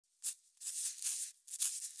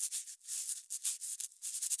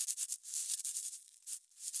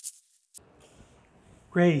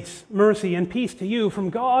Grace, mercy, and peace to you from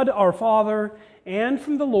God our Father and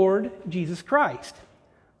from the Lord Jesus Christ.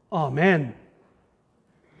 Amen.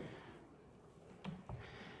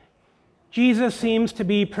 Jesus seems to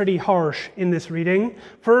be pretty harsh in this reading.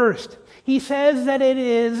 First, he says that it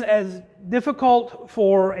is as difficult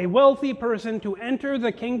for a wealthy person to enter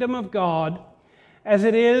the kingdom of God as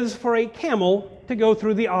it is for a camel to go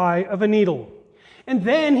through the eye of a needle. And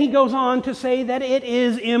then he goes on to say that it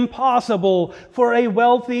is impossible for a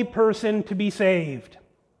wealthy person to be saved.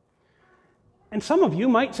 And some of you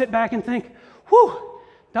might sit back and think, whew,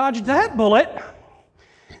 dodged that bullet.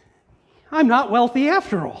 I'm not wealthy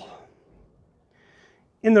after all.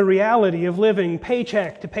 In the reality of living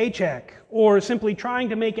paycheck to paycheck or simply trying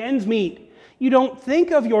to make ends meet, you don't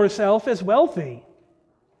think of yourself as wealthy.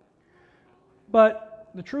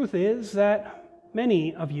 But the truth is that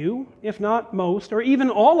many of you, if not most, or even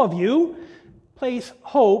all of you, place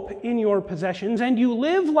hope in your possessions, and you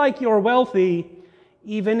live like you're wealthy,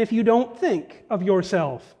 even if you don't think of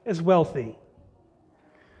yourself as wealthy.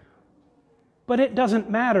 But it doesn't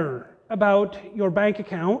matter about your bank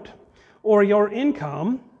account or your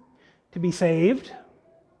income to be saved.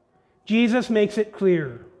 Jesus makes it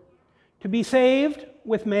clear. To be saved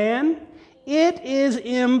with man, it is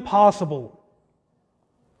impossible.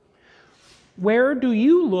 Where do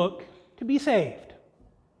you look to be saved?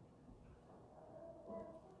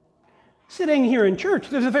 Sitting here in church,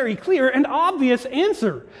 there's a very clear and obvious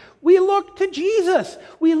answer. We look to Jesus.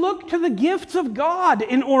 We look to the gifts of God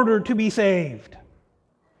in order to be saved.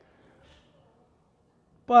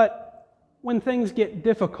 But when things get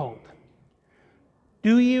difficult,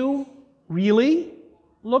 do you really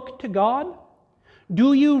look to God?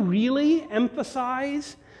 Do you really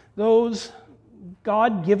emphasize those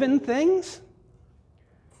God-given things?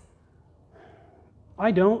 I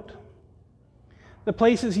don't. The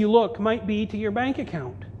places you look might be to your bank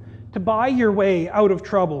account, to buy your way out of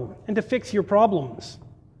trouble and to fix your problems.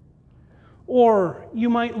 Or you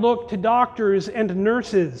might look to doctors and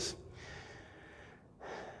nurses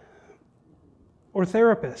or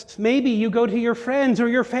therapists. Maybe you go to your friends or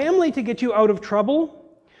your family to get you out of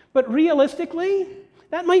trouble. But realistically,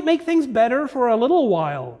 that might make things better for a little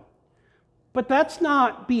while. But that's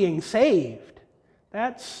not being saved.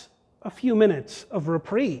 That's a few minutes of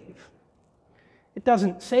reprieve. It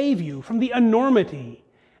doesn't save you from the enormity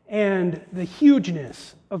and the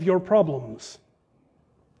hugeness of your problems.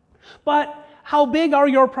 But how big are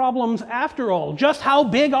your problems after all? Just how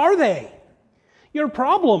big are they? Your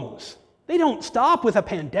problems, they don't stop with a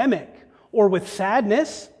pandemic or with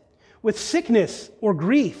sadness, with sickness or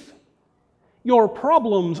grief. Your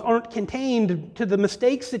problems aren't contained to the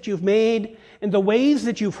mistakes that you've made and the ways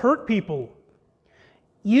that you've hurt people.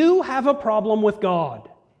 You have a problem with God.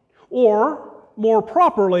 Or, more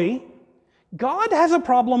properly, God has a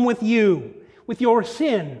problem with you, with your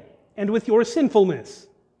sin and with your sinfulness.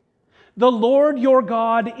 The Lord your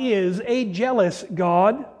God is a jealous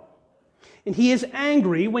God, and He is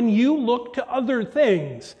angry when you look to other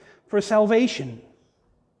things for salvation.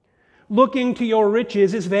 Looking to your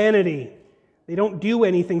riches is vanity. They don't do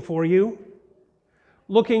anything for you.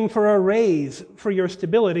 Looking for a raise for your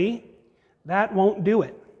stability, that won't do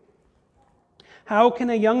it. How can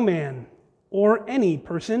a young man or any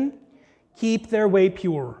person keep their way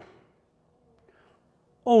pure?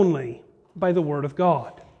 Only by the Word of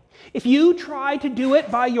God. If you try to do it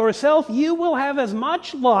by yourself, you will have as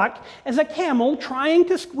much luck as a camel trying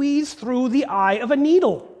to squeeze through the eye of a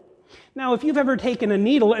needle. Now, if you've ever taken a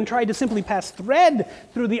needle and tried to simply pass thread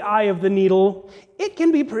through the eye of the needle, it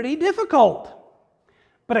can be pretty difficult.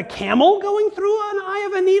 But a camel going through an eye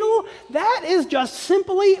of a needle, that is just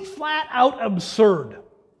simply flat out absurd.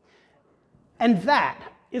 And that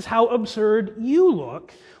is how absurd you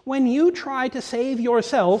look when you try to save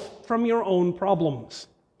yourself from your own problems.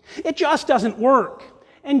 It just doesn't work.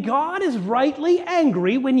 And God is rightly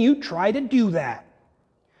angry when you try to do that.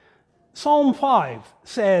 Psalm 5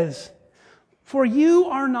 says, "For you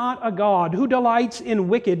are not a God who delights in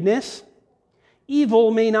wickedness.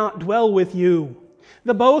 Evil may not dwell with you.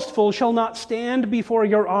 The boastful shall not stand before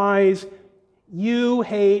your eyes. You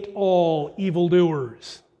hate all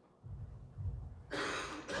evildoers."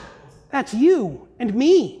 That's you and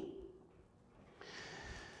me.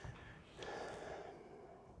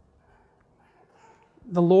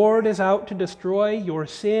 The Lord is out to destroy your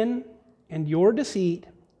sin and your deceit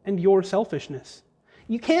and your selfishness.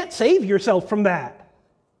 You can't save yourself from that.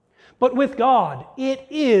 But with God, it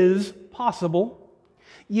is possible.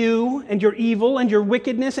 You and your evil and your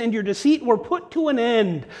wickedness and your deceit were put to an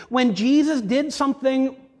end when Jesus did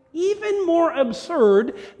something even more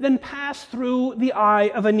absurd than pass through the eye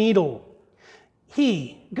of a needle.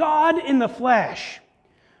 He, God in the flesh,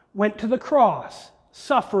 went to the cross,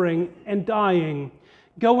 suffering and dying,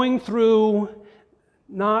 going through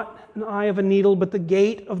not an eye of a needle, but the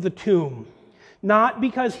gate of the tomb. Not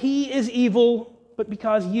because he is evil, but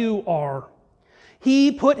because you are.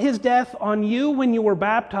 He put his death on you when you were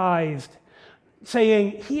baptized,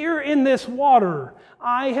 saying, "Here in this water,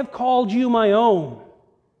 I have called you my own,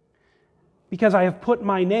 because I have put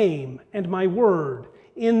my name and my word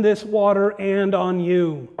in this water and on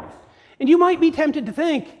you." And you might be tempted to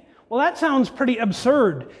think, well, that sounds pretty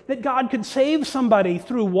absurd, that God could save somebody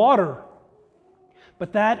through water.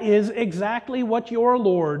 But that is exactly what your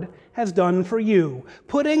Lord has done for you,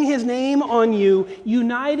 putting his name on you,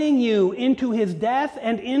 uniting you into his death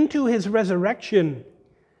and into his resurrection.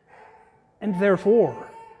 And therefore,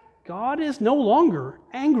 God is no longer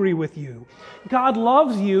angry with you. God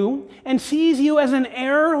loves you and sees you as an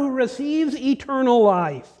heir who receives eternal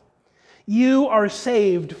life. You are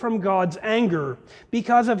saved from God's anger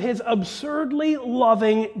because of his absurdly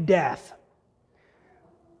loving death.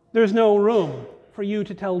 There's no room for you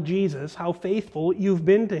to tell Jesus how faithful you've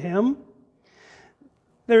been to him.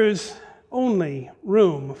 There's only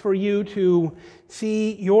room for you to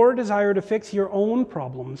see your desire to fix your own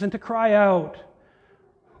problems and to cry out,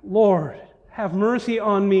 "Lord, have mercy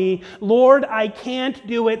on me. Lord, I can't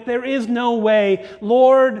do it. There is no way.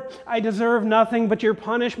 Lord, I deserve nothing but your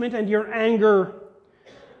punishment and your anger.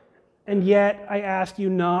 And yet I ask you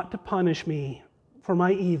not to punish me for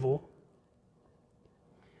my evil."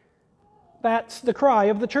 That's the cry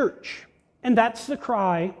of the church, and that's the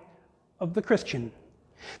cry of the Christian.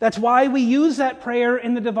 That's why we use that prayer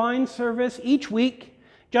in the divine service each week,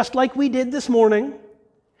 just like we did this morning.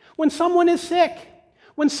 When someone is sick,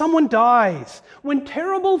 when someone dies, when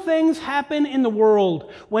terrible things happen in the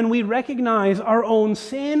world, when we recognize our own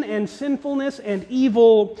sin and sinfulness and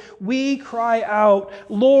evil, we cry out,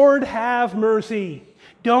 "Lord, have mercy.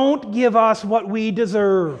 Don't give us what we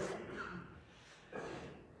deserve."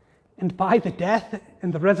 And by the death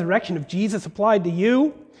and the resurrection of Jesus applied to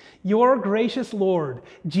you, your gracious Lord,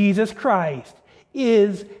 Jesus Christ,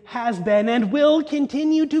 is, has been, and will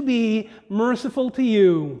continue to be merciful to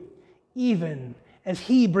you, even as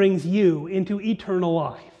he brings you into eternal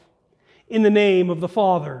life. In the name of the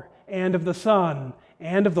Father, and of the Son,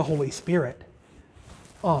 and of the Holy Spirit.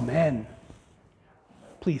 Amen.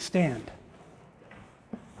 Please stand.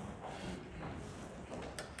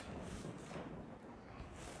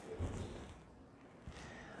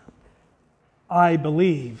 I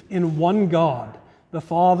believe in one God, the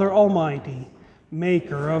Father Almighty,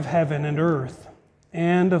 maker of heaven and earth,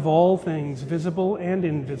 and of all things visible and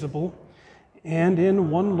invisible, and in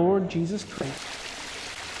one Lord Jesus Christ,